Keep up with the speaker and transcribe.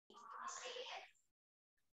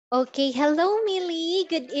Okay, hello, Millie.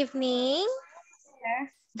 Good evening.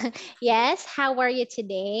 Yes, how are you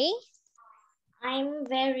today? I'm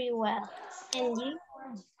very well. And you?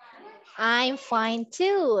 I'm fine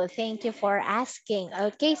too. Thank you for asking.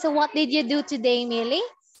 Okay, so what did you do today, Millie?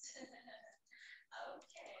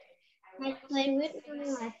 I play with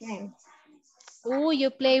my friends. Oh,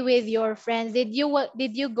 you play with your friends. Did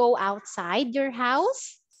you go outside your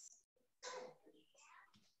house?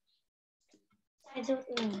 I don't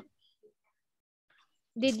know.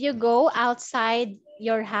 Did you go outside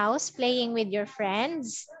your house playing with your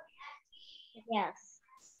friends? Yes.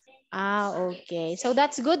 Ah, okay. So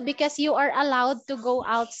that's good because you are allowed to go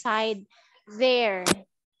outside there.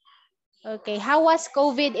 Okay. How was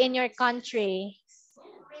COVID in your country?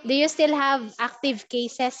 Do you still have active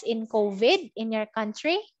cases in COVID in your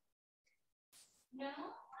country?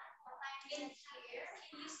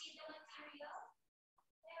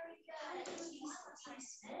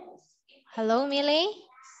 Hello, Millie?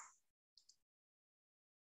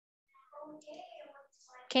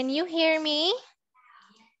 Can you hear me?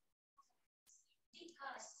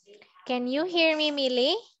 Can you hear me,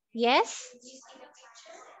 Millie? Yes?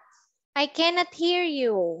 I cannot hear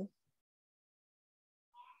you.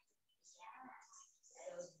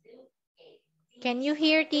 Can you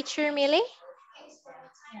hear Teacher Millie?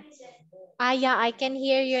 Ah, yeah, I can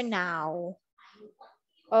hear you now.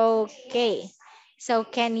 Okay. So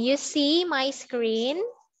can you see my screen?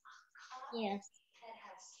 Yes.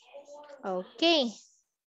 Okay.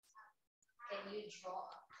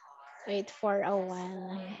 Wait for a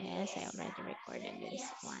while. Yes, I already recorded this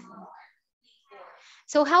one.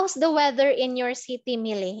 So how's the weather in your city,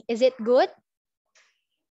 Millie? Is it good?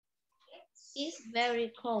 It's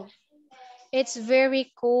very cold. It's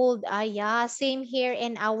very cold. Ah, yeah, same here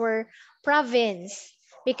in our province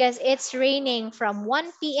because it's raining from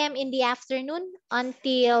 1 p.m. in the afternoon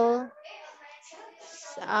until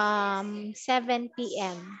 7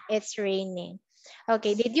 p.m. It's raining.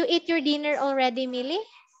 Okay, did you eat your dinner already, Millie?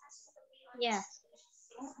 Yes.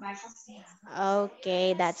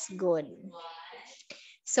 Okay, that's good.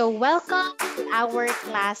 So welcome to our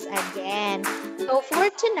class again. So for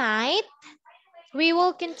tonight, we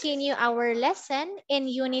will continue our lesson in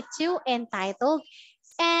Unit 2 entitled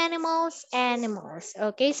Animals, Animals.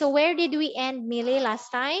 Okay, so where did we end, Millie,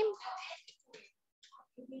 last time?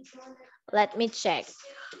 Let me check.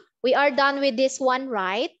 We are done with this one,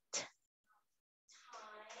 right?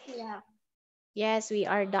 Yeah. Yes, we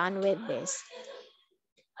are done with this.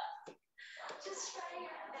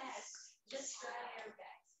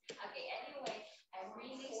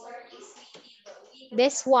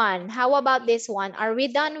 This one. How about this one? Are we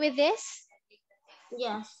done with this?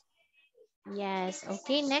 Yes. Yes.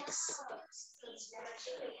 Okay, next.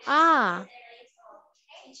 Ah,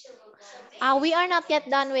 we are not yet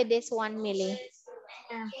done with this one, Millie.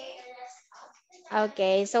 Yeah.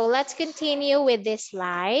 Okay, so let's continue with this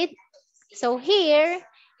slide. So here,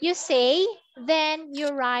 you say, then you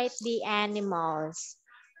write the animals.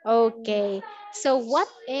 Okay, so what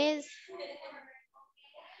is...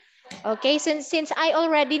 Okay, since I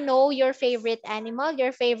already know your favorite animal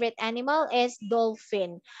is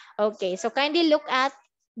dolphin. Okay, so kindly look at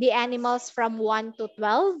the animals from 1 to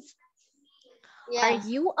 12. Are Yes.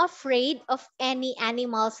 you afraid of any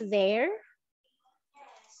animals there?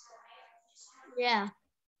 Yeah.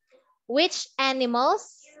 Which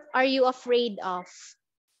animals are you afraid of?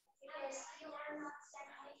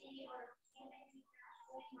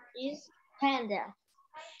 It's panda.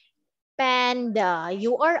 Panda.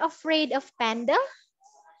 You are afraid of panda?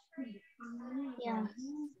 Yeah.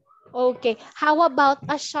 Okay. How about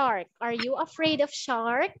a shark? Are you afraid of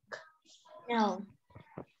shark? No.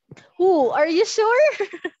 Who? Are you sure?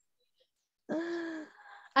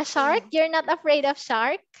 A shark? Yeah. You're not afraid of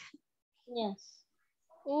shark? Yes.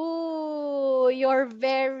 Ooh, you're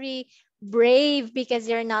very brave because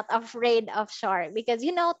you're not afraid of shark. Because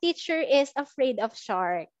teacher is afraid of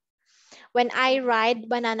shark. When I ride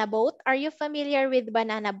banana boat, are you familiar with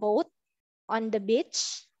banana boat on the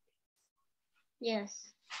beach? Yes.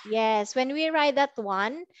 Yes, when we ride that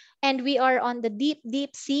one and we are on the deep,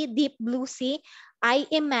 deep sea, deep blue sea, I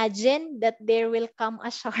imagine that there will come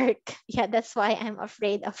a shark. Yeah, that's why I'm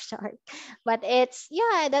afraid of shark. But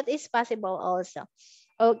yeah, that is possible also.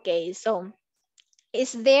 Okay, so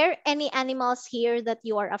is there any animals here that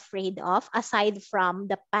you are afraid of aside from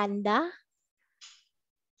the panda?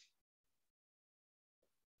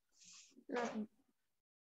 No.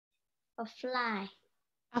 A fly.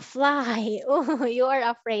 A fly. Oh, you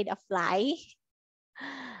are afraid of fly?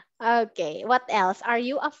 Okay, what else? Are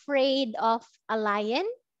you afraid of a lion?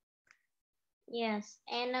 Yes.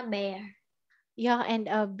 And a bear. Yeah, and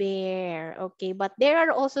a bear. Okay, but there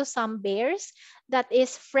are also some bears that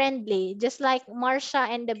is friendly, just like Marsha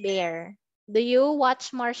and the bear. Do you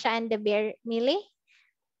watch Marsha and the bear, Millie?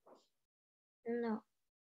 No.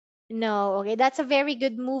 No. Okay, that's a very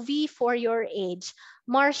good movie for your age.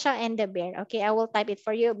 Marsha and the bear. Okay, I will type it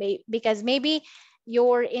for you because maybe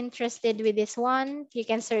you're interested with this one. You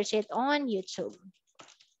can search it on YouTube.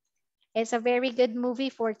 It's a very good movie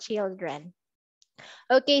for children.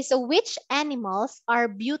 Okay, so which animals are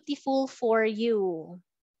beautiful for you?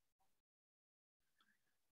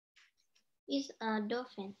 Is a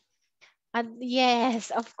dolphin.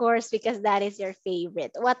 Yes, of course, because that is your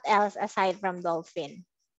favorite. What else aside from dolphin?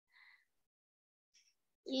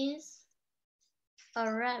 Is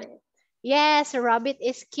a rabbit. Yes, rabbit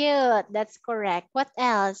is cute. That's correct. What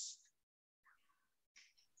else?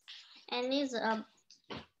 And is a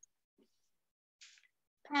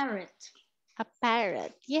parrot. A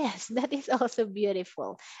parrot. Yes, that is also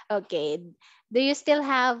beautiful. Okay. Do you still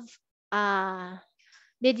have uh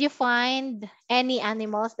did you find any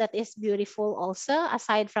animals that is beautiful also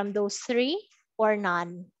aside from those three or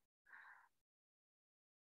none?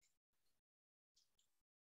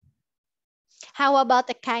 How about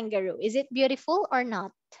a kangaroo? Is it beautiful or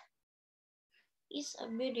not? Is a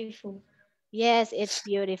beautiful. Yes, it's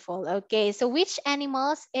beautiful. Okay, so which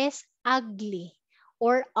animals is ugly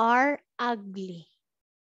or are ugly?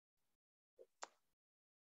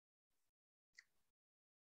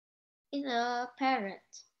 Is a parrot.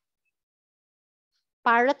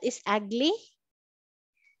 Parrot is ugly?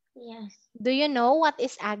 Yes. Do you know what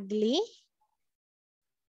is ugly?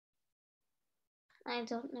 I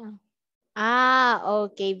don't know. Ah,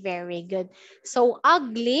 okay, very good. So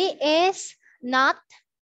ugly is not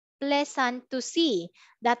pleasant to see.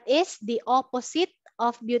 That is the opposite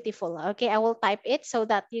of beautiful. Okay, I will type it so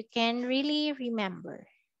that you can really remember.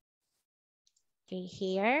 Okay,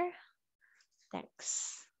 here,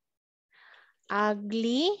 text.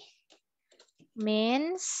 Ugly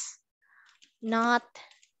means not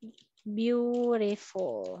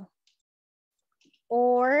beautiful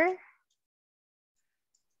or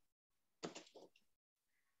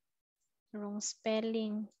wrong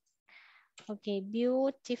spelling. Okay,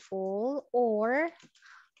 beautiful or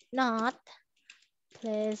not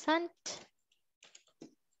pleasant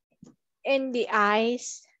in the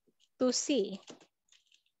eyes to see.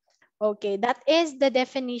 Okay, that is the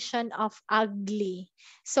definition of ugly.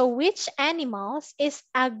 So which animals is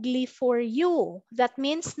ugly for you? That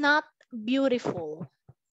means not beautiful.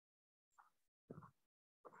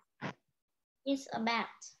 Is a bat.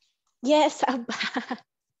 Yes, a bat.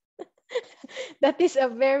 That is a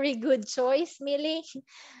very good choice, Millie,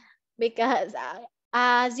 because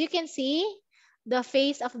as you can see, the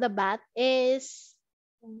face of the bat is,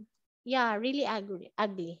 yeah, really ugly.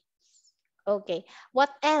 Ugly. Okay. What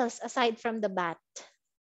else aside from the bat?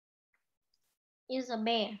 Is a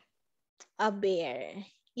bear. A bear.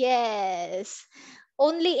 Yes.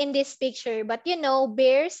 Only in this picture, but you know,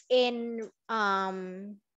 bears in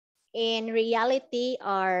reality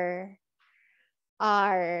are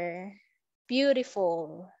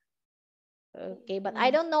beautiful. Okay, but I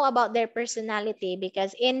Mm. don't know about their personality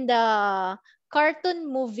because in the cartoon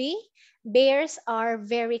movie, bears are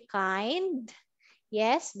very kind.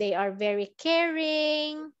 Yes, they are very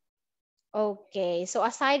caring. Okay, so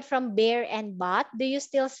aside from bear and bat, do you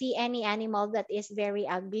still see any animal that is very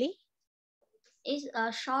ugly? Is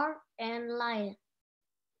a shark and lion.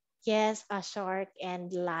 Yes, a shark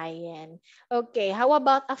and lion. Okay, how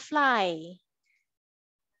about a fly?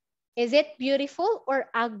 Is it beautiful or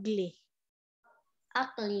ugly?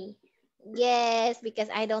 Ugly. Yes, because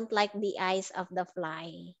I don't like the eyes of the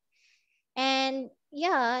fly. And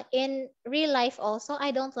yeah, in real life also,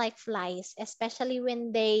 I don't like flies, especially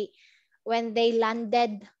when they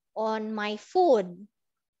landed on my food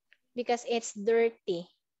because it's dirty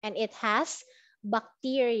and it has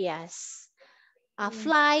bacterias. A Mm.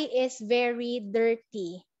 fly is very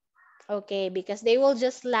dirty. Okay, because they will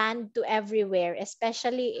just land to everywhere,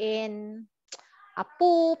 especially in a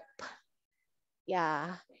poop,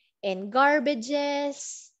 yeah, in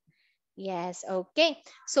garbages. Yes, okay.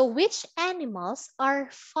 So which animals are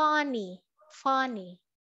funny? Funny.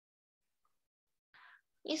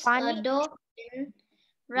 Is a Funny? dolphin,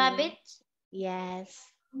 Ye- rabbit,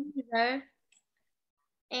 Yes. lizard,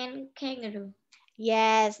 and kangaroo.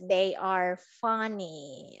 Yes, they are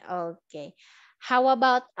funny. Okay. How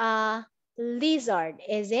about a lizard?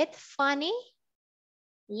 Is it funny?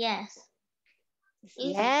 Yes.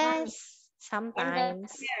 Is funny. Yes, And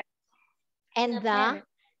sometimes. And the the parrot.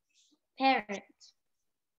 Parrot.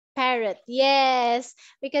 parrot. Yes,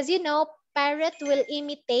 because you know parrot will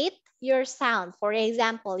imitate your sound. For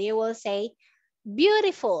example, you will say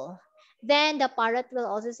beautiful. Then the parrot will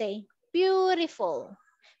also say beautiful.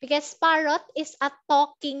 Because parrot is a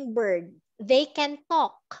talking bird. They can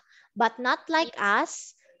talk, but not like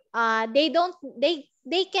us. They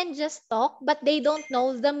can just talk, but they don't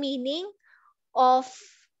know the meaning of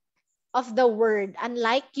the word.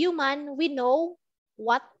 Unlike human, we know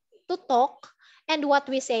what to talk and what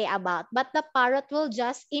we say about. But the parrot will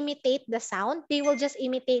just imitate the sound. They will just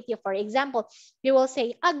imitate you. For example, you will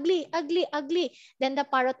say ugly, ugly, ugly. Then the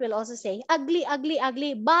parrot will also say ugly, ugly,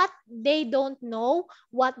 ugly. But they don't know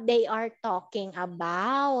what they are talking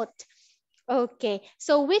about. Okay,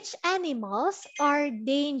 so which animals are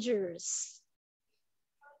dangerous?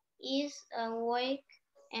 Is awake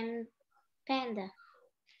and panda.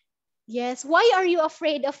 Yes, why are you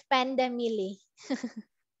afraid of panda, Millie?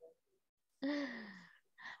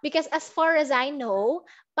 Because as far as I know,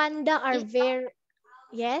 panda are Is very,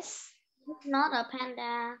 yes. not a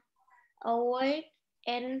panda. Awake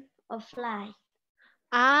and a fly.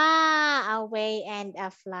 Ah, a way and a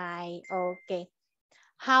fly. Okay.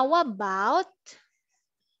 How about,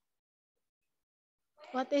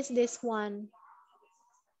 what is this one?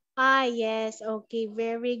 Ah, yes. Okay,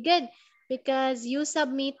 very good. Because you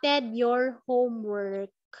submitted your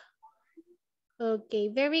homework. Okay,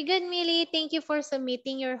 very good, Millie. Thank you for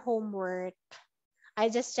submitting your homework. I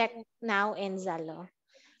just checked now in Zalo.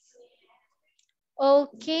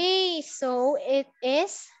 Okay, so it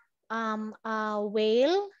is a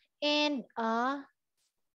whale and a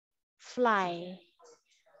fly.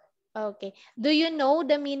 Okay. Do you know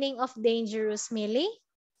the meaning of dangerous, Millie?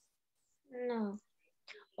 No.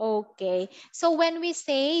 Okay. So when we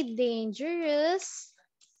say dangerous,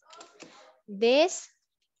 this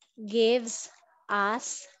gives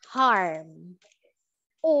us harm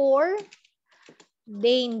or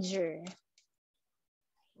danger.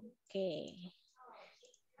 Okay.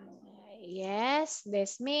 Yes,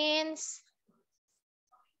 this means,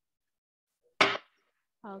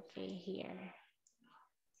 okay, here.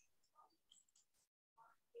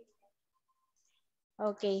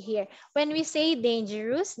 Okay, here. When we say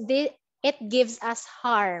dangerous, it gives us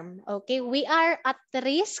harm. Okay, we are at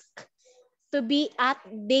risk to be at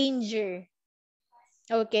danger.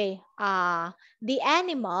 Okay, the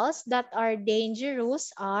animals that are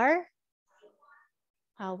dangerous are,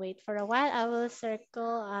 I'll wait for a while. I will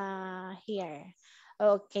circle here.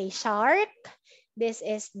 Okay, shark. This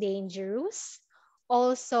is dangerous.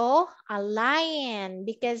 Also, a lion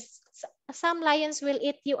because some lions will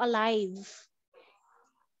eat you alive.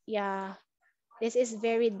 Yeah, this is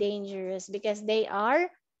very dangerous because they are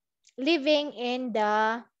living in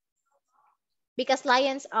the, because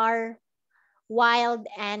lions are wild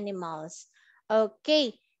animals.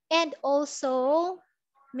 Okay. And also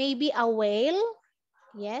maybe a whale.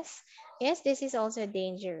 Yes. Yes, this is also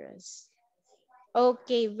dangerous.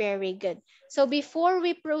 Okay, very good. So before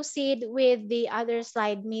we proceed with the other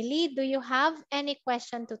slide, Millie, do you have any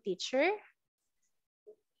question to teacher?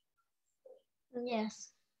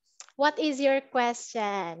 Yes. What is your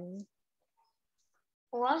question?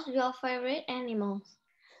 What's your favorite animal?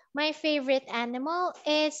 My favorite animal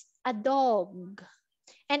is a dog.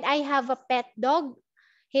 And I have a pet dog.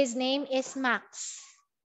 His name is Max.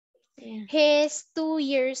 Yeah. He's 2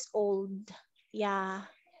 years old. Yeah.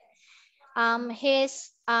 His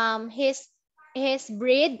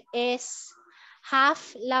breed is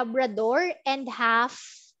half Labrador and half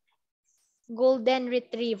Golden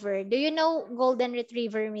Retriever. Do you know Golden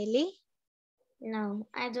Retriever, Millie? No,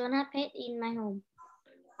 I don't have pet in my home.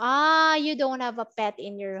 Ah, you don't have a pet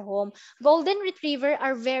in your home. Golden Retriever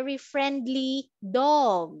are very friendly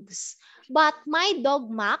dogs. But my dog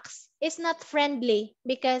Max is not friendly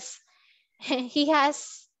because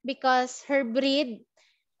because her breed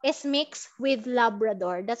is mixed with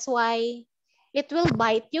Labrador. That's why it will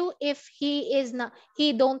bite you if he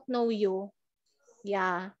don't know you.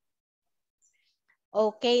 Yeah.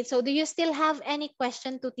 Okay, so do you still have any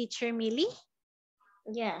question to teacher Millie?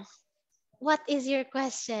 Yes. What is your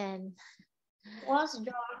question? What's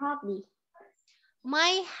your hobby?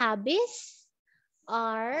 My hobbies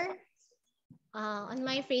are, on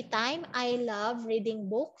my free time, I love reading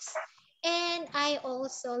books and I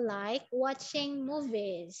also like watching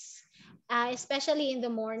movies. Especially in the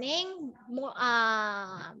morning,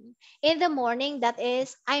 in the morning, that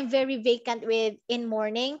is, I'm very vacant with in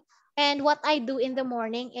morning. And what I do in the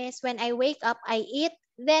morning is when I wake up, I eat.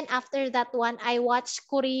 Then after that one, I watch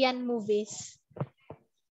Korean movies.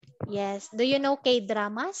 Yes. Do you know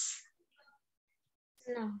K-dramas?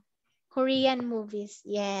 No. Korean movies.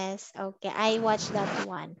 Yes. Okay. I watched that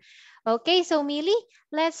one. Okay. So, Millie,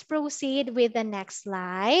 let's proceed with the next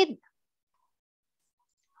slide.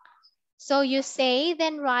 So, you say,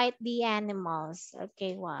 then write the animals.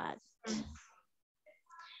 Okay. What? Mm.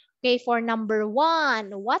 Okay. For number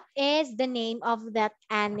one, what is the name of that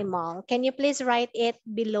animal? Can you please write it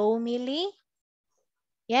below, Millie?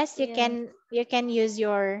 Yes, you Yeah. can. You can use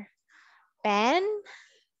your pen.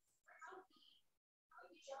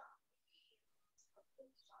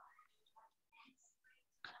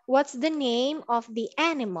 What's the name of the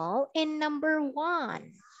animal in number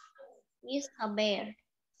one? Is a bear.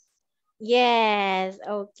 Yes,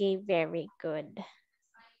 okay, very good.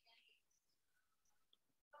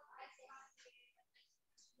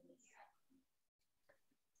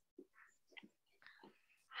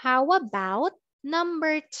 How about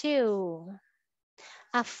number two?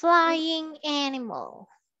 A Is flying animal.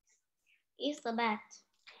 is a bat.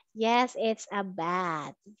 Yes, it's a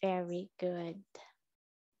bat. Very good.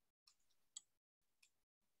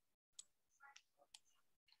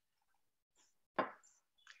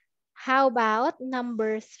 How about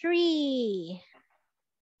number three?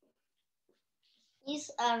 Is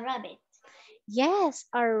a rabbit. Yes,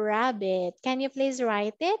 a rabbit. Can you please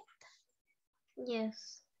write it?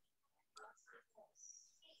 Yes.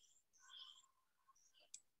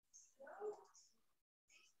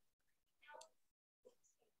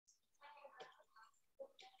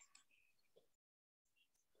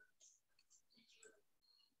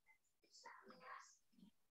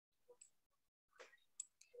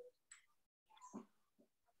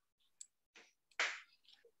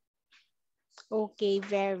 Okay,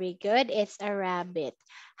 very good. It's a rabbit.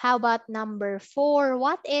 How about number four?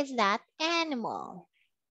 What is that animal?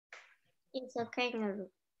 Is a kangaroo.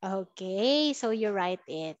 Okay, so you write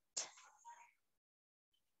it.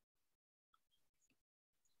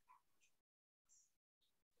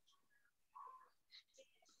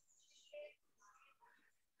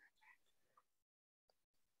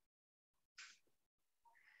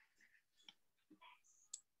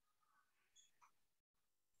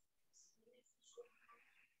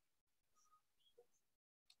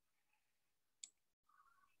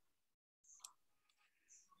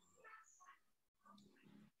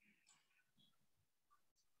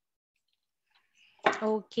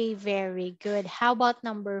 Okay, very good. How about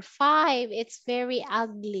number five? It's very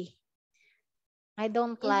ugly. I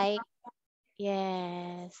don't Is like,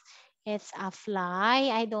 yes, it's a fly.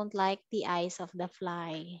 I don't like the eyes of the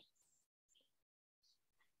fly.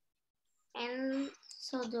 and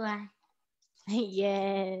so do I.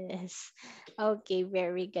 Yes. Okay,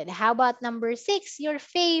 very good. How about number six? Your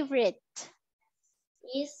favorite.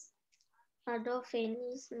 Is a dolphin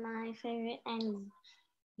is my favorite animal.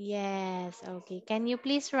 Yes, okay. Can you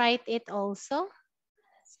please write it also?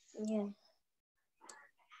 Yes.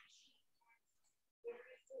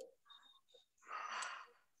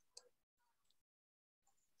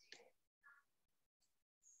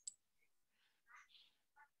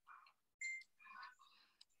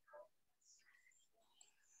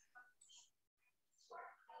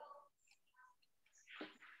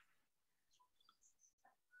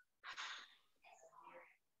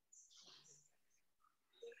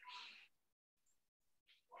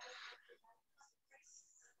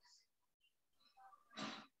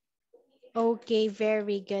 Okay,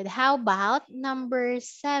 very good. How about number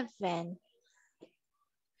seven?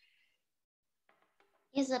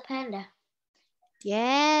 Is a panda.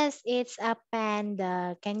 Yes, it's a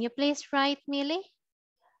panda. Can you please write, Millie?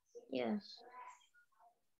 Yes.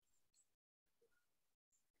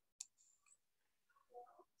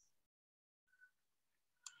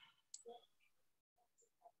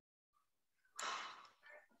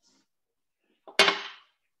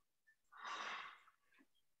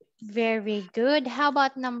 Very good. How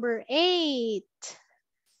about number eight?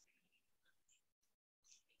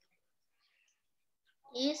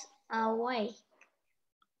 Is a whale.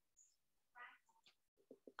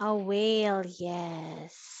 A whale,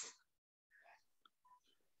 yes.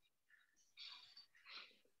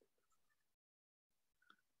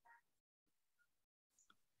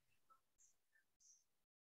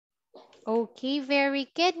 Okay, very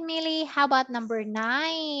good, Millie. How about number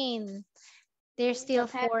nine? There's Is a still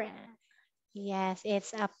parrot. four. Yes,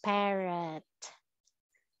 it's a parrot.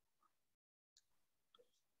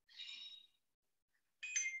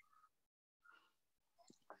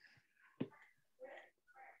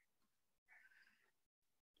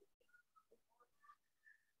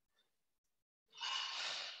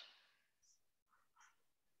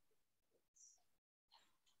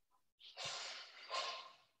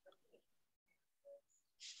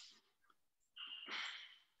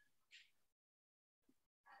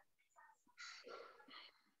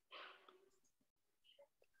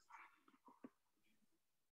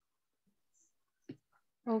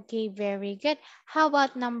 Okay, very good. How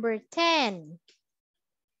about number 10?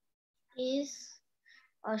 Is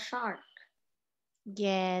a shark.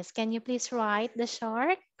 Yes, can you please write the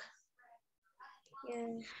shark?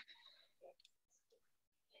 Yes.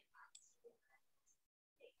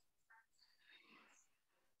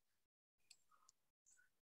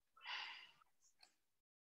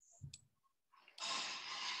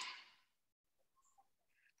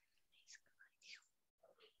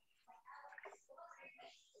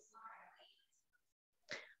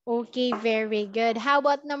 Okay, very good. How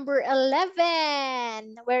about number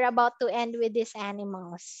 11? We're about to end with these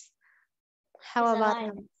animals. How Is a about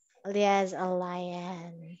lion. yes, a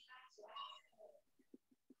lion.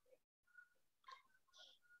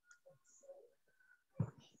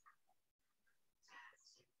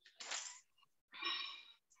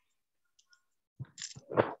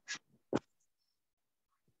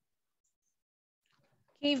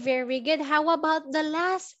 Okay, very good. How about the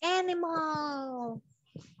last animal?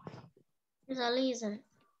 Is a lizard.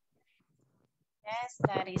 Yes,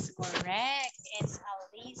 that is correct. It's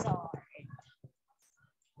a lizard.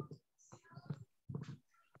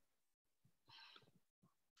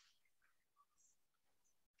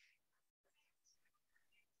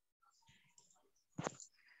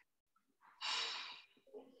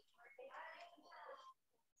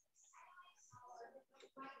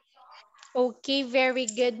 Okay, very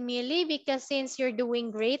good, Millie. Because since you're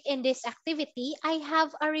doing great in this activity, I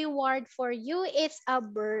have a reward for you. It's a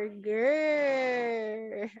burger.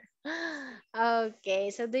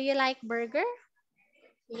 Okay, so do you like burger?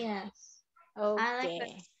 Yes. I like the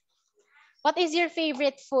Okay. What is your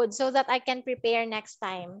favorite food so that I can prepare next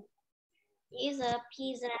time? is a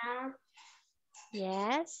pizza,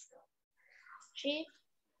 Yes. chick,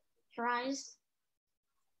 fries.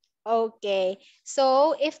 Okay.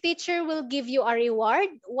 So if teacher will give you a reward,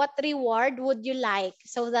 what reward would you like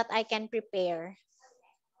so that I can prepare?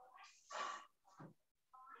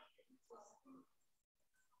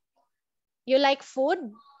 You like food?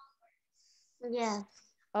 Yes.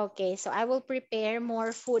 Okay, so I will prepare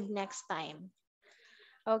more food next time.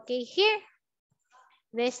 Okay, here.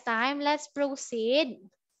 This time, let's proceed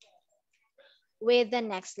with the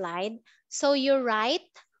next slide. So you write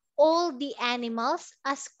all the animals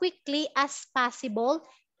as quickly as possible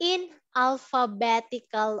in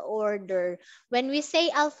alphabetical order. When we say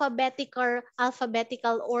alphabetical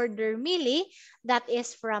order, Millie, that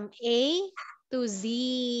is from A to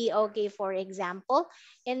Z. Okay, for example,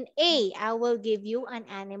 in A, I will give you an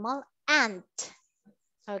animal, ant.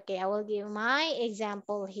 Okay, I will give my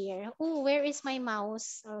example here. Oh, where is my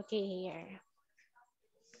mouse? Okay, here.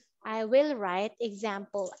 I will write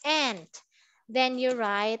example ant. Then you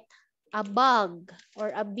write a bug or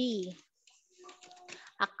a bee,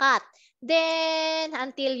 a cat. Then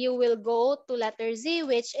until you will go to letter Z,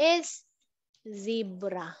 which is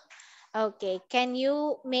zebra. Okay, can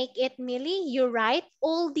you make it, Millie? You write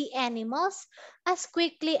all the animals as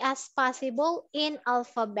quickly as possible in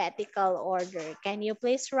alphabetical order. Can you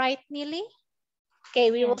please write, Millie?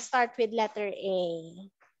 Okay, we will Yes. start with letter A.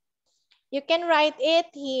 You can write it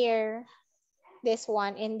here, this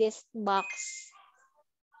one in this box.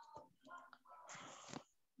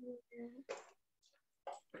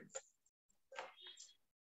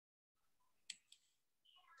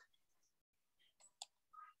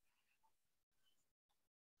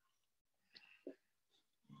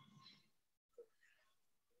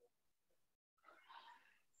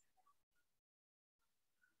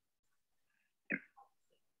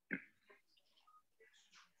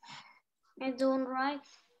 I don't write.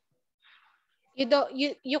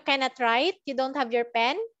 You cannot write? You don't have your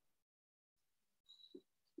pen?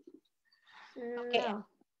 Okay. No.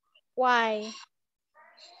 Why?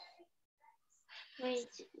 Wait.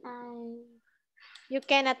 I. You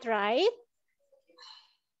cannot write?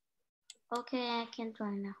 Okay, I can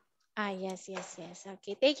try now. Ah, yes, yes, yes.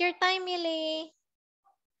 Okay. Take your time, Millie.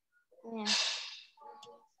 Yeah.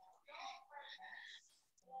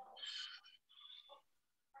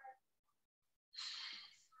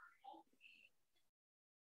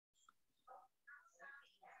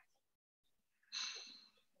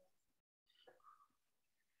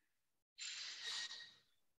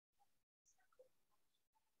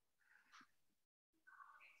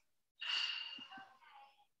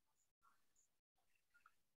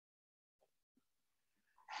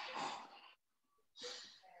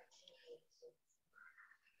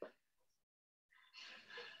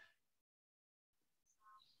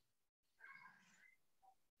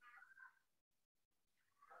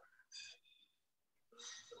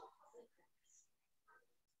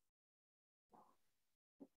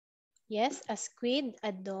 Yes, a squid,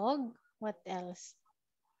 a dog. What else?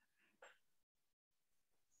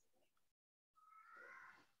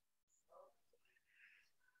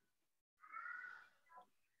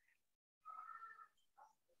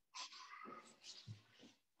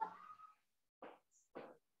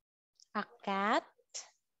 A cat.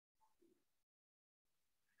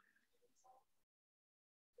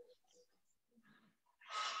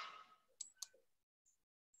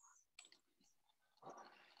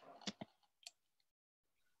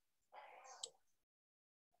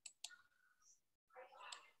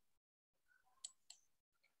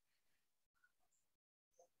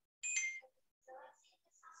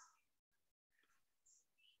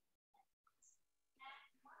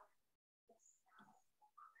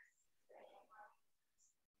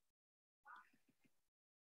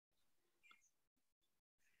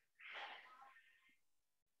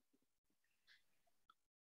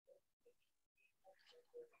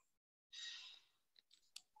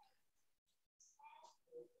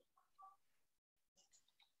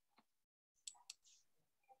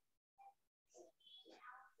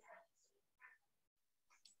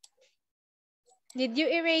 Did you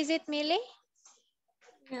erase it, Millie?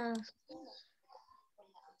 Yes.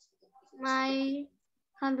 My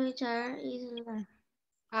computer is left.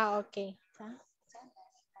 Ah, okay.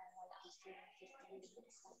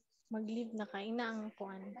 Mag-leave na ka. Ina ang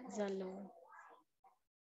kuan, Zalo.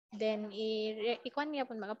 Then, ikuan niya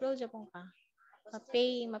po, mag-upload siya po ka.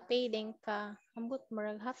 Ma-pay din ka. Ambot,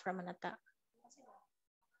 marag half raman nata.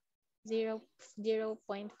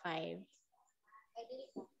 0.5.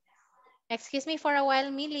 Excuse me for a while,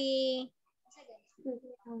 Millie.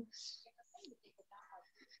 Yes.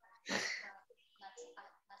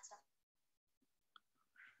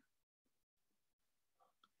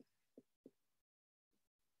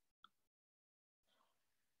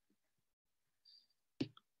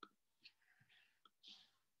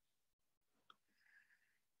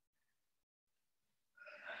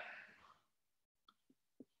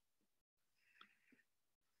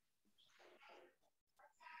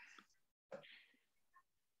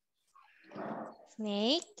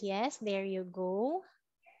 Snake, yes, there you go.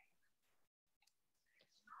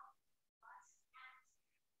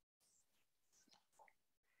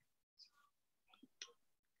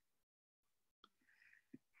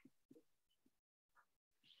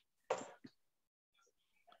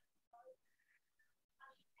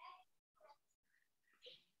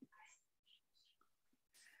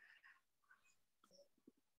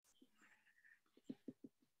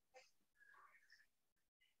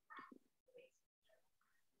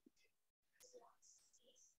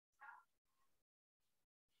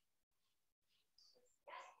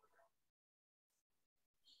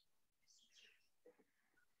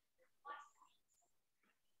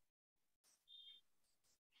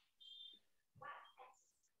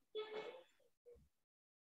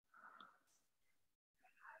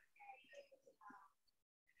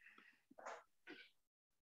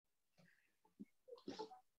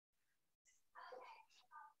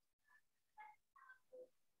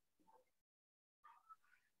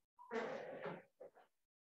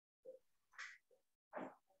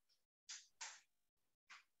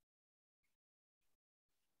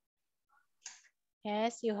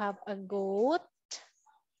 Yes, you have a goat.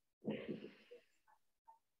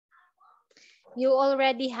 You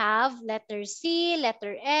already have letter C,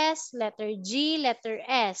 letter S, letter G, letter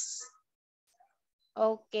S.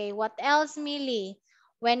 Okay, what else, Millie?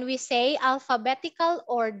 When we say alphabetical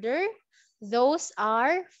order, those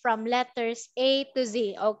are from letters A to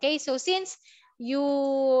Z. Okay, so since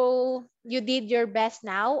you did your best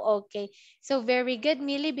now, okay. So very good,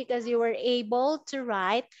 Millie, because you were able to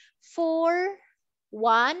write 4,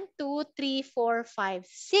 1, 2, 3, 4, 5,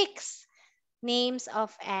 6 names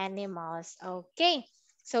of animals. Okay,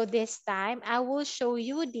 so this time I will show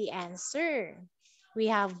you the answer. We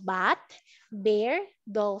have bat, bear,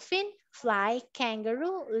 dolphin, fly,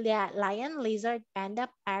 kangaroo, lion, lizard, panda,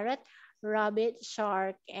 parrot, rabbit,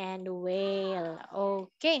 shark, and whale.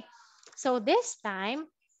 Okay, so this time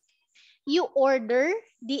you order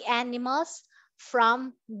the animals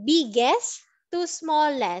from biggest to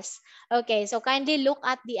smallest. Okay, so kindly look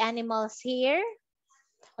at the animals here.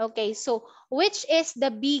 Okay, so which is the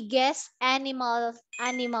biggest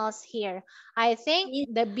animals here? I think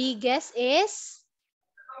Is the biggest is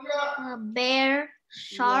bear,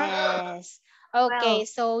 shark, yes. well, Okay,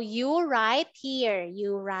 so you write here.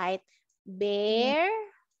 You write bear, bear.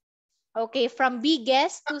 Okay, from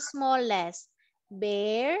biggest to smallest.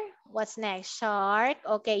 Bear. What's next? Shark.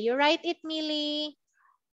 Okay, you write it, Millie.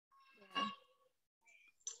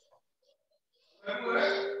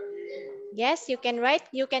 Yes, you can write.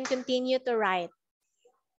 You can continue to write.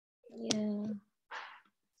 yeah.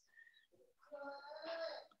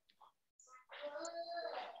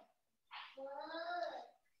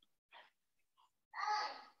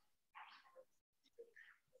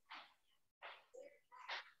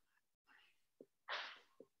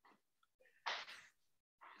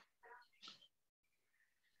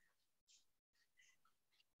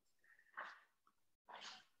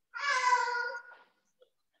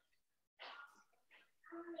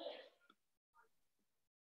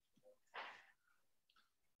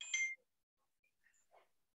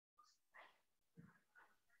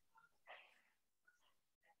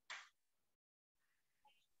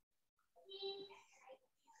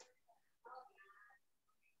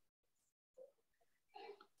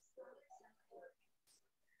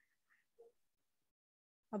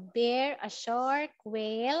 A bear, a shark,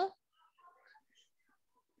 whale.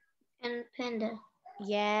 and panda.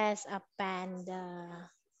 Yes, a panda.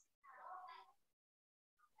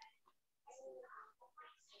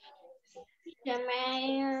 Can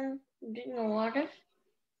I drink water?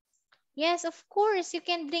 Yes, of course, you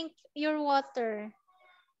can drink your water.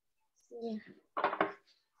 Yeah.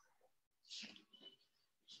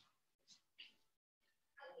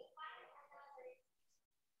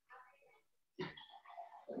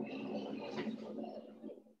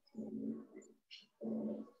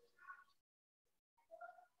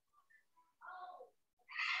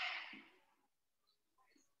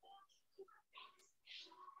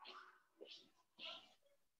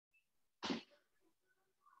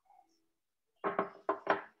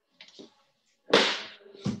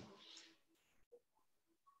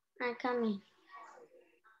 I'm coming.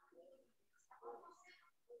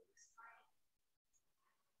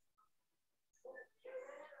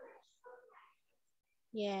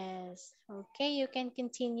 Yes. Okay, you can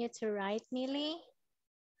continue to write, Millie.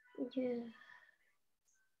 Yeah.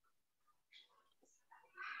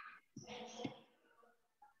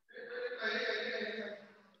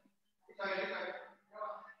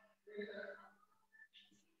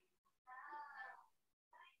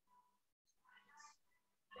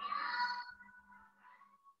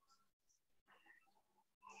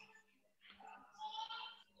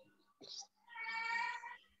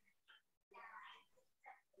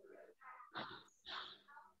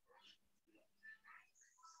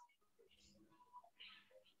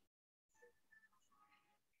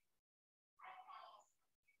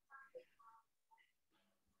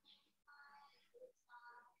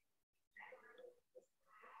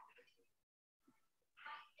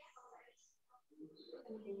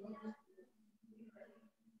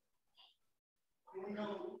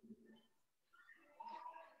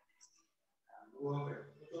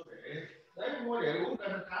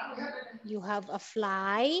 You have a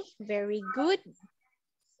fly. Very good.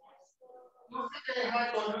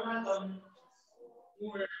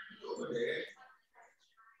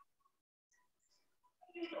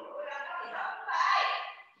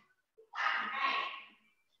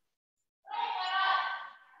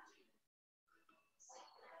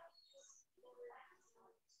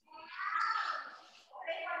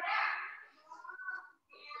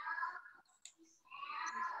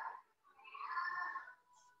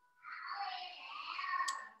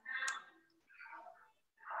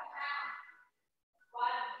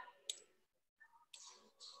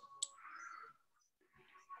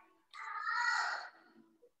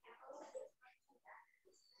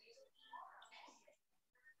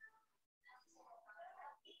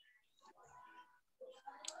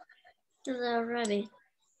 The rabbit.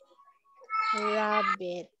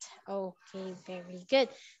 Rabbit. Okay, very good.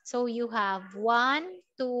 So you have 1,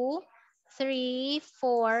 2, 3,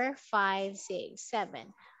 4, 5, 6,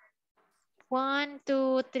 7. 1,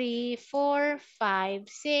 2, 3, 4, 5,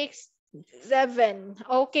 6, 7.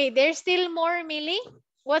 Okay, there's still more, Millie.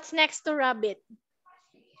 What's next to rabbit?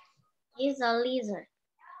 Is a lizard.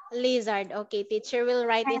 Lizard. Okay, teacher will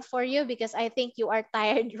write it for you because I think you are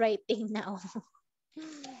tired writing now.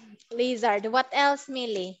 Lizard. What else,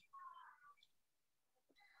 Millie?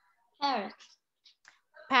 Parrot.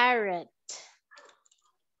 Parrot.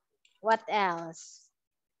 What else?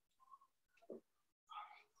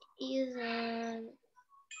 Is a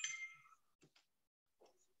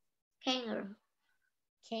kangaroo.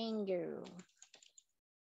 Kangaroo.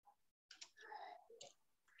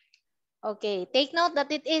 Okay, take note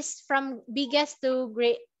that it is from biggest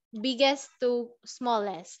to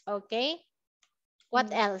smallest. Okay. What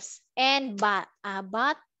Mm. else? And bat.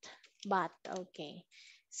 Okay.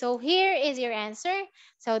 So here is your answer.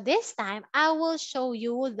 So this time I will show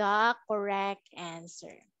you the correct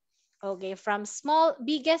answer. Okay, from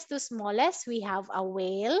biggest to smallest, we have a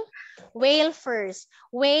whale. Whale first.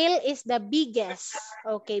 Whale is the biggest.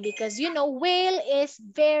 Okay, because you know whale is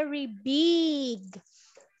very big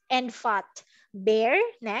and fat. Bear,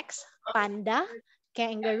 next. Panda,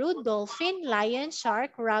 kangaroo, dolphin, lion,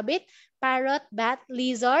 shark, rabbit, parrot, bat,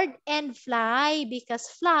 lizard, and fly. Because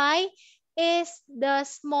fly is the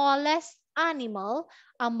smallest animal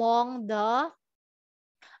among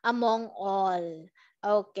all.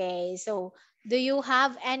 Okay, so do you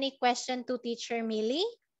have any question to teacher Millie?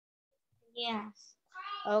 Yes.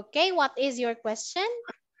 Okay, what is your question?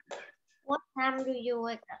 What time do you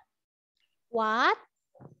wake up? What?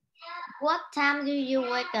 What time do you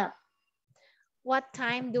wake up? What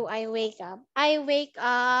time do I wake up? I wake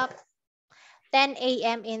up 10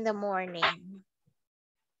 a.m. in the morning.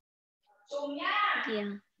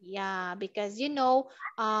 Yeah. Yeah, because you know,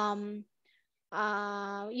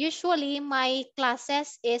 Usually my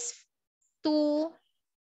classes is 2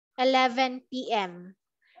 11 p.m.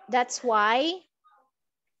 That's why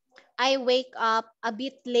I wake up a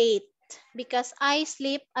bit late because I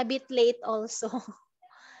sleep a bit late also.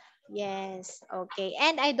 Yes, okay.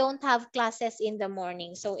 And I don't have classes in the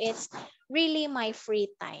morning, so it's really my free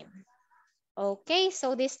time. Okay,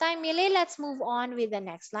 so this time, Millie, let's move on with the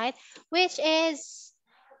next slide, which is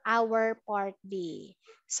our part B.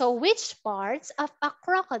 So which parts of a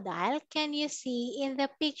crocodile can you see in the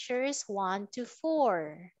pictures 1 to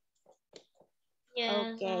 4?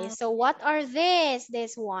 Yes, Okay, so what are this?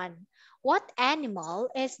 This one. What animal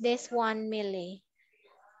is this one, Millie?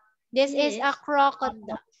 This is a this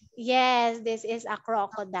crocodile. Yes, this is a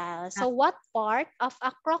crocodile. So what part of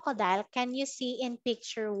a crocodile can you see in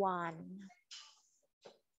picture 1?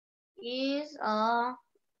 is a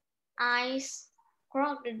ice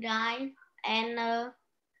crocodile and a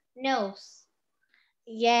nose.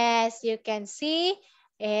 Yes, you can see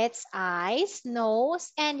its eyes,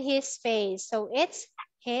 nose, and his face. So it's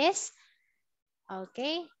his,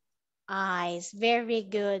 okay, eyes. Very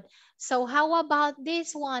good. So how about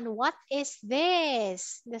this one? What is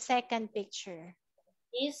this? The second picture.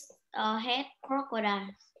 Is a head crocodile.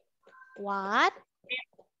 What?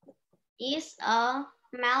 Is a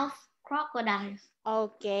mouth crocodile.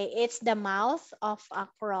 Okay, it's the mouth of a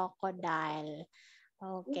crocodile. It's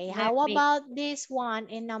Okay, very how big. about this one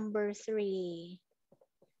in number 3?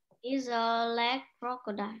 Is a leg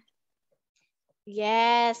crocodile.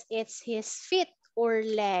 Yes, it's his feet or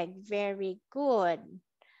leg. Very good.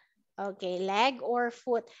 Okay, leg or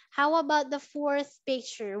foot. How about the fourth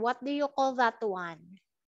picture? What do you call that one?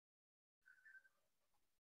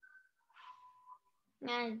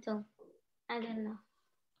 I don't I don't know.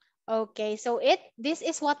 Okay, so this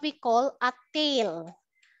is what we call a tail.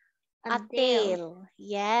 A A tail. tail.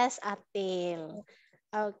 Yes, a tail.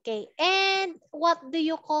 Okay, and what do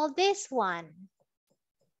you call this one?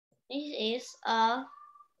 This is a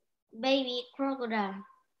baby crocodile.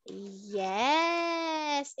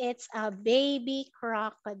 Yes, it's a baby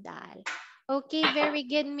crocodile. Okay, very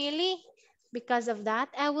good, Millie. Because of that,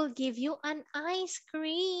 I will give you an ice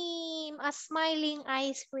cream, a smiling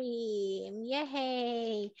ice cream.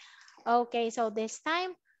 Yay! Okay, so this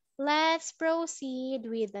time, let's proceed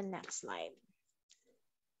with the next slide.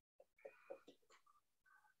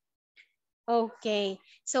 Okay,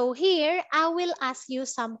 so here I will ask you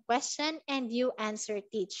some question and you answer,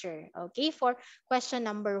 teacher. Okay, for question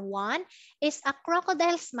number 1, is a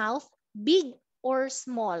crocodile's mouth big or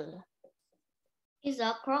small? Is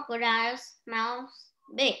a crocodile's mouth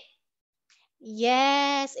big?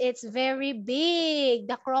 Yes, it's very big.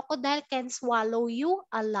 The crocodile can swallow you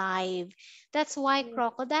alive. That's why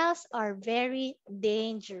crocodiles are very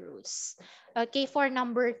dangerous. Okay, for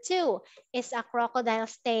number 2, is a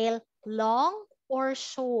crocodile's tail long or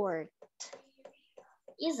short?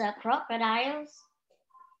 Is a crocodile's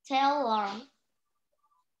tail long?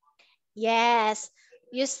 Yes.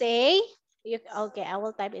 You say, okay, I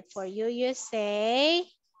will type it for you. You say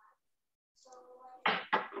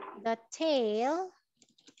the tail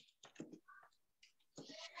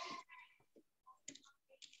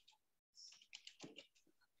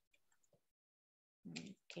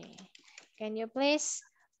okay. Can you please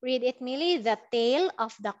read it, Millie? The tail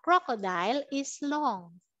of the crocodile is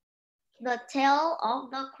long. The tail of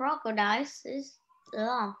the crocodile is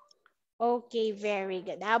long. Okay, very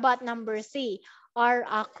good. How about number 3? Are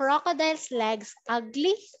a crocodile's legs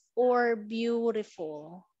ugly or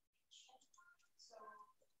beautiful?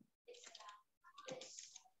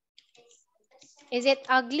 Is it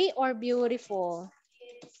ugly or beautiful?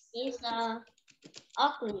 Is a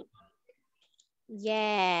ugly.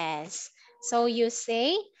 Yes. So you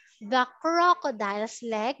say the crocodile's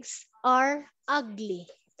legs are ugly.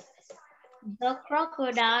 The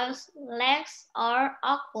crocodile's legs are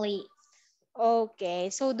ugly. Okay.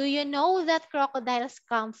 So do you know that crocodiles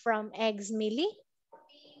come from eggs, Millie?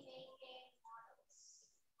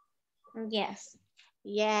 Yes.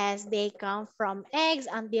 Yes, they come from eggs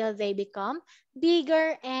until they become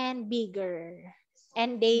bigger and bigger.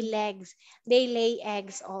 And they lay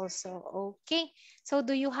eggs also. Okay. So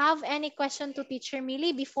do you have any question to teacher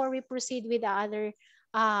Millie before we proceed with the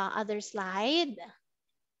other slide?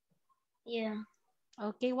 Yeah.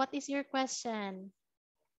 Okay, what is your question?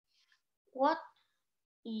 What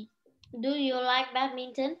do you like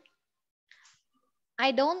badminton?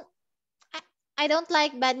 I don't I, I don't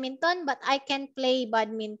like badminton, but I can play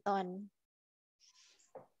badminton.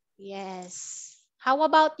 Yes. How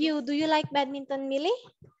about you? Do you like badminton, Millie?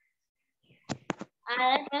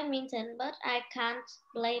 I like badminton, but I can't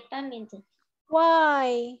play badminton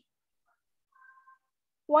Why?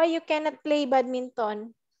 Why you cannot play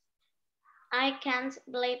badminton? I can't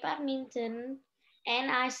play badminton, and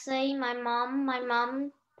I say my mom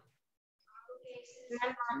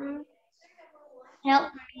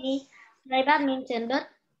help me play badminton, but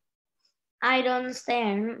I don't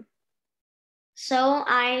understand, so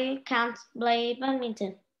I can't play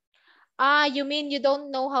badminton. Ah, you mean you don't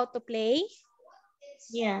know how to play?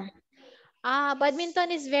 Yeah, Ah, badminton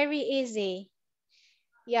is very easy.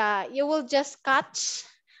 Yeah, you will just catch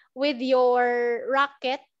with your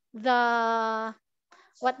racket the,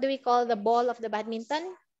 what do we call the ball of the badminton?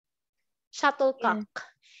 yeah, Shuttlecock.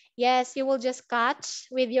 Yes, you will just catch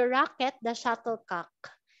with your racket the shuttlecock.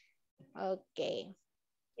 Okay.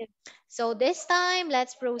 yeah. So this time,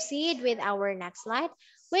 let's proceed with our next slide,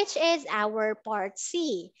 which is our part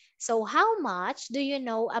C. So how much do you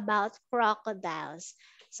know about crocodiles?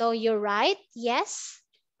 So you're right, yes.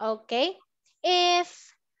 Okay.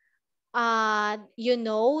 If you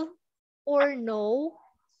know or no,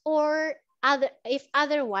 or other, if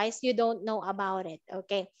otherwise you don't know about it.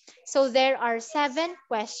 Okay. So there are 7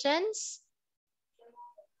 questions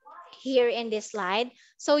here in this slide.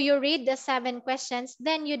 So you read the 7 questions,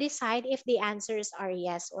 then you decide if the answers are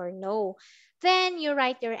yes or no. Then you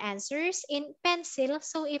write your answers in pencil,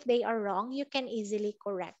 so if they are wrong, you can easily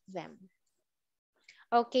correct them.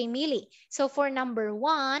 Okay, Millie. So for number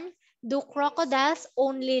 1, do crocodiles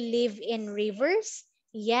only live in rivers?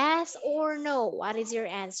 Yes or no? What is your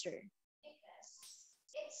answer?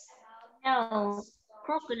 No,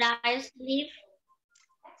 crocodiles live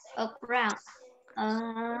around.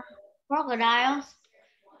 Uh, crocodiles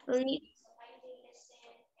live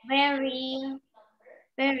very,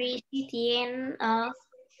 very city in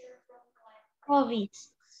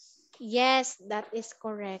province. Yes, that is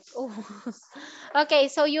correct. Oh. Okay,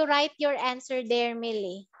 so you write your answer there,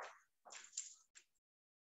 Millie.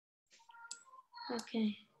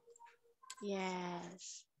 Okay.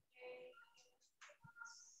 Yes.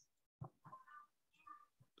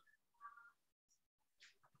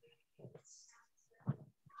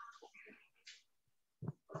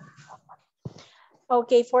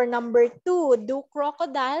 Okay, for number 2, do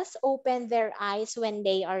crocodiles open their eyes when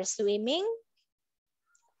they are swimming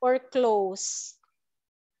or close?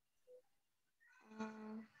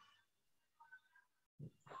 Uh,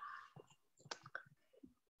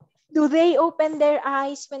 Do they open their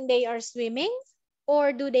eyes when they are swimming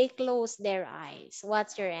or do they close their eyes?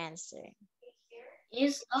 What's your answer?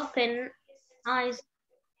 is open eyes.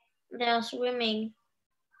 They're swimming.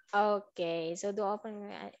 Okay, so do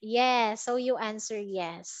open. Yes, so you answer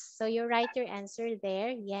yes. So you write your answer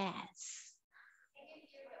there, yes.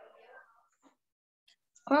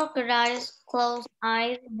 Crocodiles close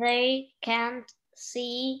eyes. They can't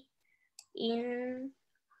see in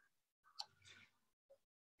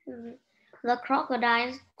the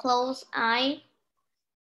crocodiles close eye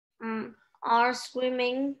are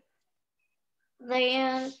swimming.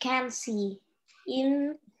 They can see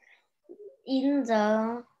in in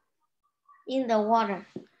the in the water.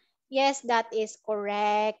 Yes, that is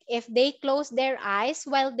correct. If they close their eyes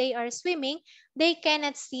while they are swimming, they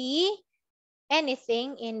cannot see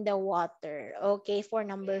anything in the water. Okay, for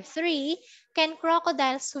number 3, can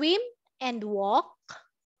crocodiles swim and walk?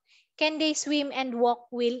 Can they swim and walk,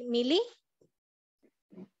 Millie?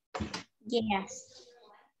 Yes.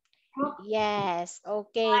 Yes.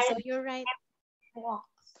 Okay, so you're right. Walk.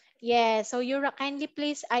 Yes, so kindly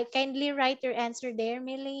please, I kindly write your answer there,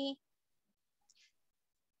 Millie.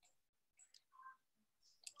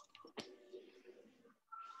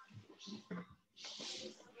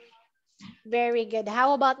 Very good.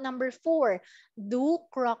 How about number 4? Do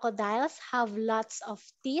crocodiles have lots of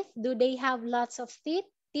teeth? Do they have lots of teeth?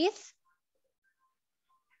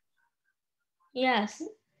 Yes.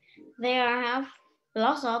 They have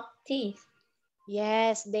lots of teeth.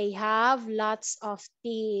 Yes, they have lots of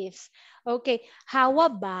teeth. Okay, how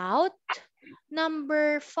about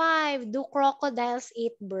number 5? Do crocodiles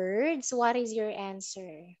eat birds? What is your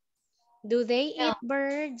answer? Do they No, eat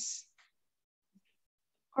birds?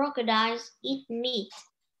 crocodiles eat meat.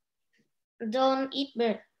 Don't eat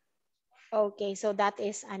bird. Okay, so that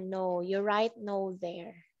is a no. You write no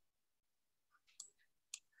there.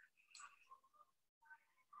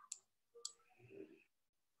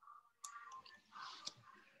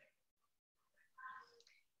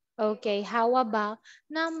 Okay, how about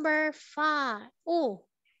number 5? Oh,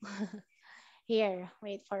 here,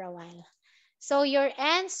 wait for a while. So your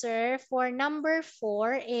answer for number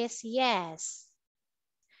 4 is yes.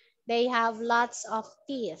 They have lots of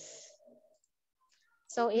teeth.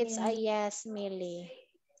 So it's a Yeah. yes, Millie.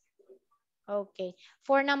 Okay.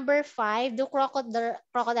 For number 5, do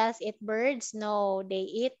crocodiles eat birds? No, they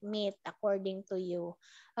eat meat according to you.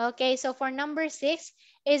 Okay, so for number 6,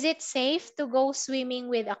 is it safe to go swimming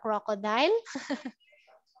with a crocodile?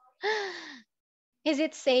 Is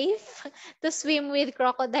it safe to swim with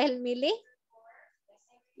crocodile, Millie?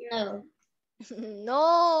 No.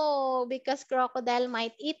 No, because crocodile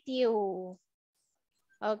might eat you.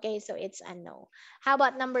 Okay, so it's a no. How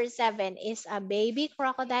about number 7? Is a baby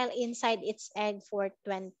crocodile inside its egg for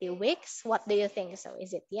 20 weeks? What do you think? So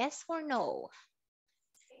is it yes or no?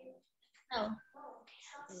 No.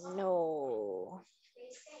 No.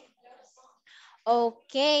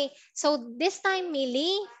 Okay, so this time,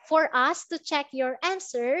 Millie, for us to check your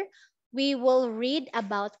answer, we will read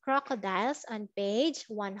about crocodiles on page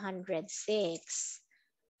 106.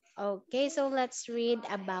 Okay, so let's read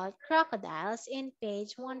about crocodiles in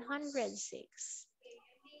page 106.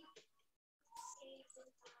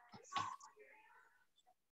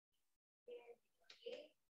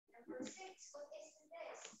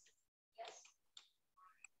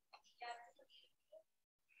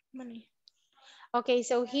 Okay,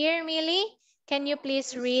 so here, Millie, can you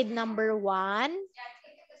please read number 1?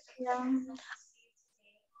 Yeah.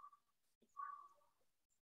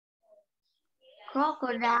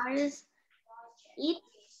 Crocodiles eat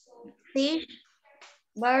fish,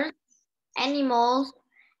 birds, animals,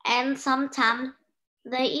 and sometimes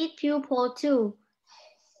they eat people too.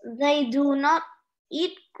 They do not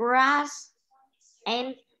eat grass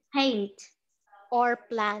and paint. Or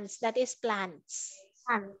plants? That is plants.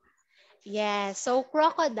 And Yes, so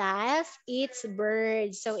crocodiles eats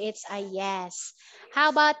birds, so it's a yes. How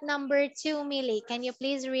about number 2, Millie? Can you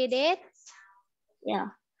please read it? yeah,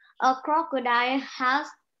 a crocodile has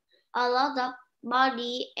a lot of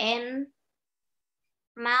body and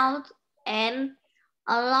mouth and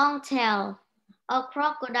a long tail. A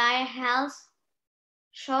crocodile has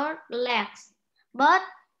short legs, but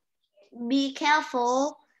be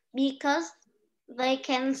careful because they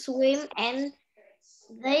can swim and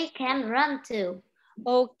they can run too.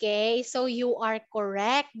 Okay, so you are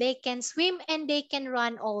correct. They can swim and they can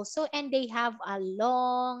run also, and they have a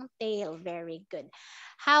long tail. Very good.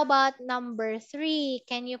 How about number 3?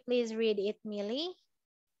 Can you please read it, Millie?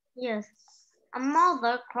 Yes, a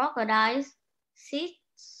mother crocodile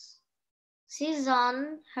sits, sits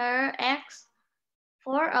on her eggs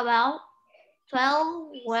for about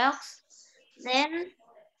 12 weeks. Then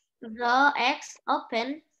the eggs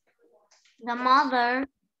open. The mother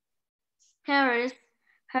carries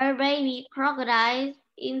her baby crocodile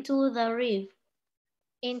Into the river.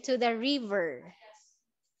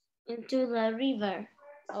 into the river.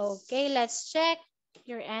 Okay, let's check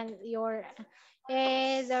your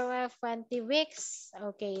there were 20 weeks.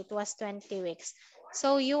 Okay, it was 20 weeks.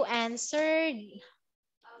 So you answered.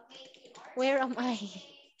 Where am I?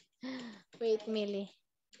 Wait, Millie.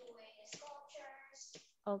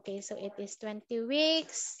 Okay, so it is 20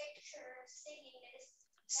 weeks.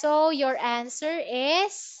 So your answer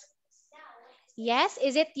is yes.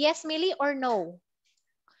 Is it yes, Millie, or no?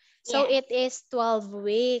 So Yeah, it is 12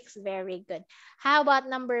 weeks. Very good. How about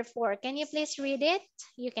number 4? Can you please read it?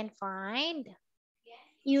 You can find.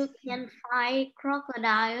 you can find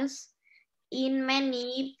crocodiles in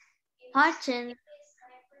many parts,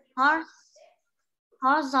 parts,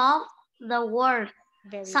 parts of the world.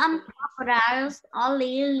 Very Some good. crocodiles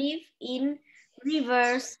only live in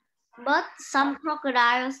rivers, but some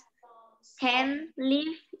crocodiles can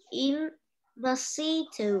live in the sea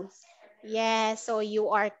too. Yes, so you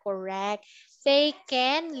are correct. They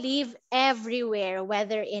can live everywhere,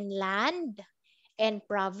 whether in land and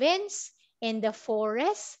province, in the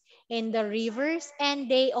forest, in the rivers, and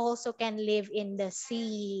they also can live in the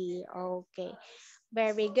sea. Okay,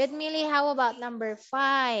 very good, Millie. How about number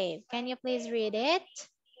 5? Can you please read it?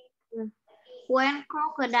 When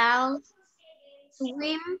crocodiles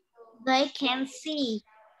swim, they can see.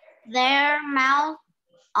 Their mouths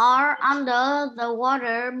are under the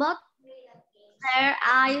water, but their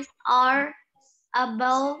eyes are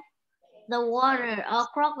above the water. A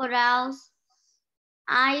crocodile's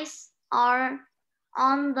eyes are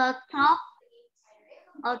on the top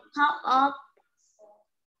of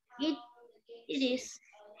it, it is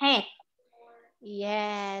head.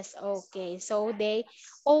 Yes, okay. So they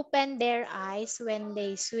open their eyes when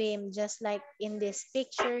they swim, just like in this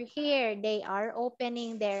picture here. They are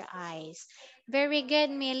opening their eyes. Very good,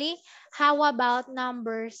 Millie. How about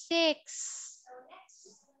number 6?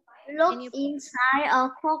 Look Can you? inside a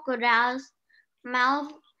crocodile's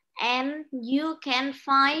mouth and you can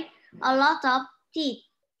find a lot of teeth.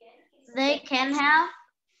 They can have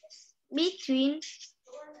between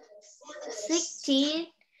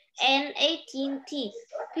 60 and 18 teeth.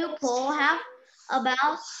 People have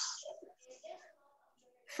about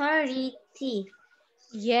 30 teeth.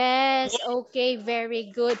 Yes, okay,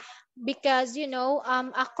 very good. Because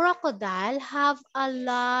a crocodile have a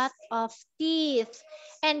lot of teeth,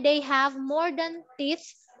 and they have more than teeth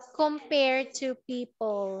compared to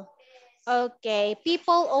people. Okay,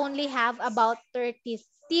 people only have about 30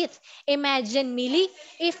 teeth. Imagine, Millie,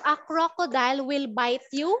 if a crocodile will bite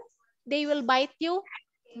you, they will bite you.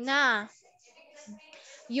 Nah,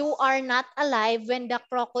 you are not alive when the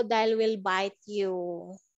crocodile will bite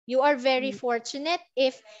you. You are very fortunate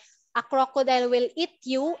if a crocodile will eat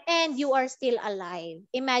you and you are still alive.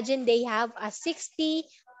 Imagine they have a 60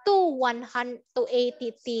 to 100 to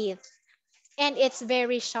 80 teeth, and it's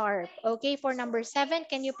very sharp. Okay, for number 7,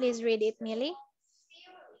 can you please read it, Millie?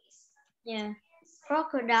 Yeah.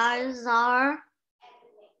 Crocodiles are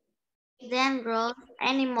dangerous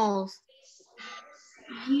animals.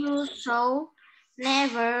 You should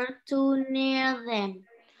never too near them.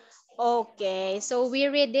 Okay, so we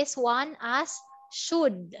read this one as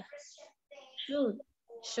should. Should.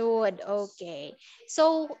 Should, okay.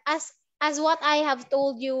 So as what I have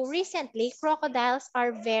told you recently, crocodiles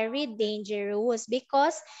are very dangerous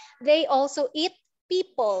because they also eat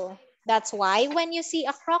people. That's why when you see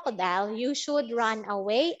a crocodile, you should run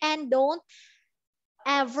away and don't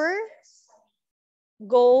ever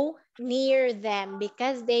go near them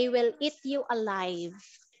because they will eat you alive.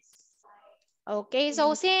 Okay,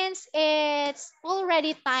 so since it's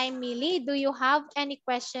already time, Millie, do you have any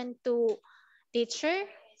question to teacher?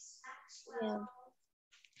 Yeah.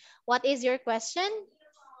 What is your question?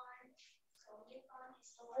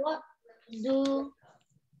 What do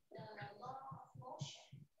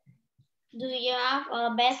do you have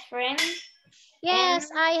a best friend? And Yes,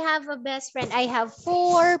 I have a best friend. I have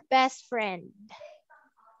 4 best friends.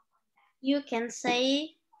 you can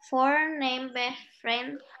say four name best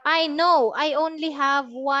friend. I know I only have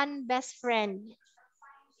one best friend,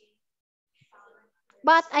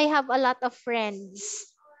 but I have a lot of friends.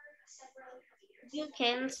 You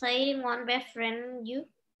can say one best friend you.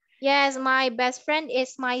 Yes, my best friend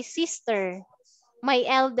is my sister, my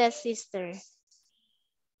eldest sister.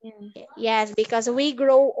 Yeah. Yes, because we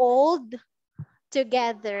grow old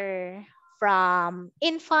together from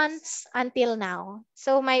infants until now.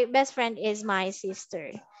 So my best friend is my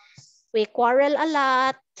sister. We quarrel a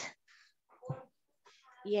lot.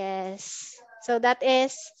 Yes. So that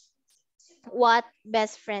is what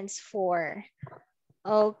best friends for.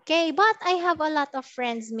 Okay, but I have a lot of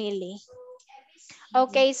friends, Millie.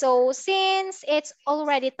 Okay, so since it's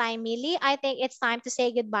already time, Millie, I think it's time to say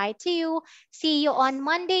goodbye to you. See you on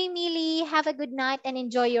Monday, Millie. Have a good night and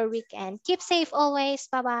enjoy your weekend. Keep safe always.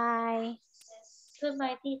 Bye-bye.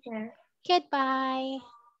 Goodbye, teacher. Goodbye.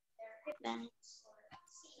 Goodbye.